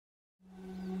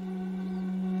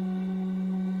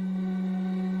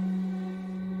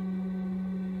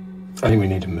I think we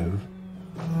need to move.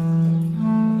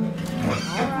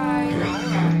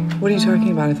 What are you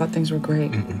talking about? I thought things were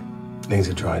great. Things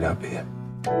are dried up here.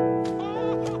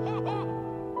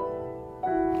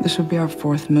 This would be our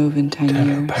fourth move in 10 Turn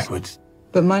years. it backwards.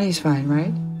 But money's fine,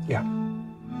 right? Yeah.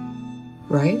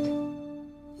 Right?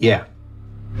 Yeah.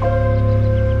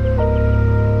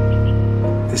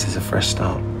 This is a fresh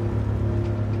start.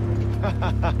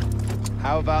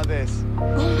 How about this?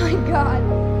 Oh my God.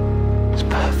 It's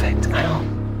perfect, Al.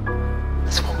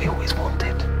 That's what we always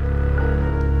wanted.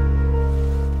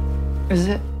 Is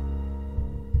it?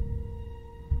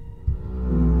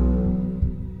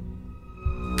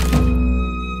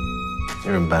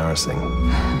 You're embarrassing.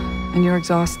 And you're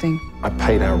exhausting. I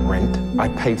paid our rent. I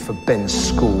paid for Ben's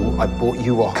school. I bought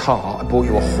you a car. I bought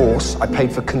you a horse. I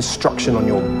paid for construction on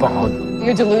your barn.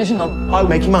 You're delusional. I'll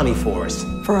make money for us.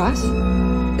 For us?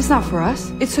 It's not for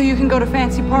us. It's so you can go to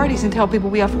fancy parties and tell people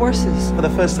we have horses. For the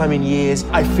first time in years,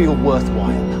 I feel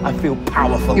worthwhile. I feel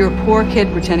powerful. You're a poor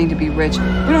kid pretending to be rich. We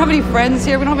don't have any friends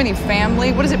here. We don't have any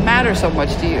family. What does it matter so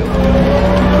much to you?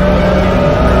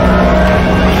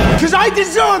 Because I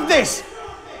deserve this!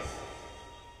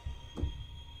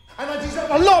 And I deserve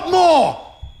a lot more!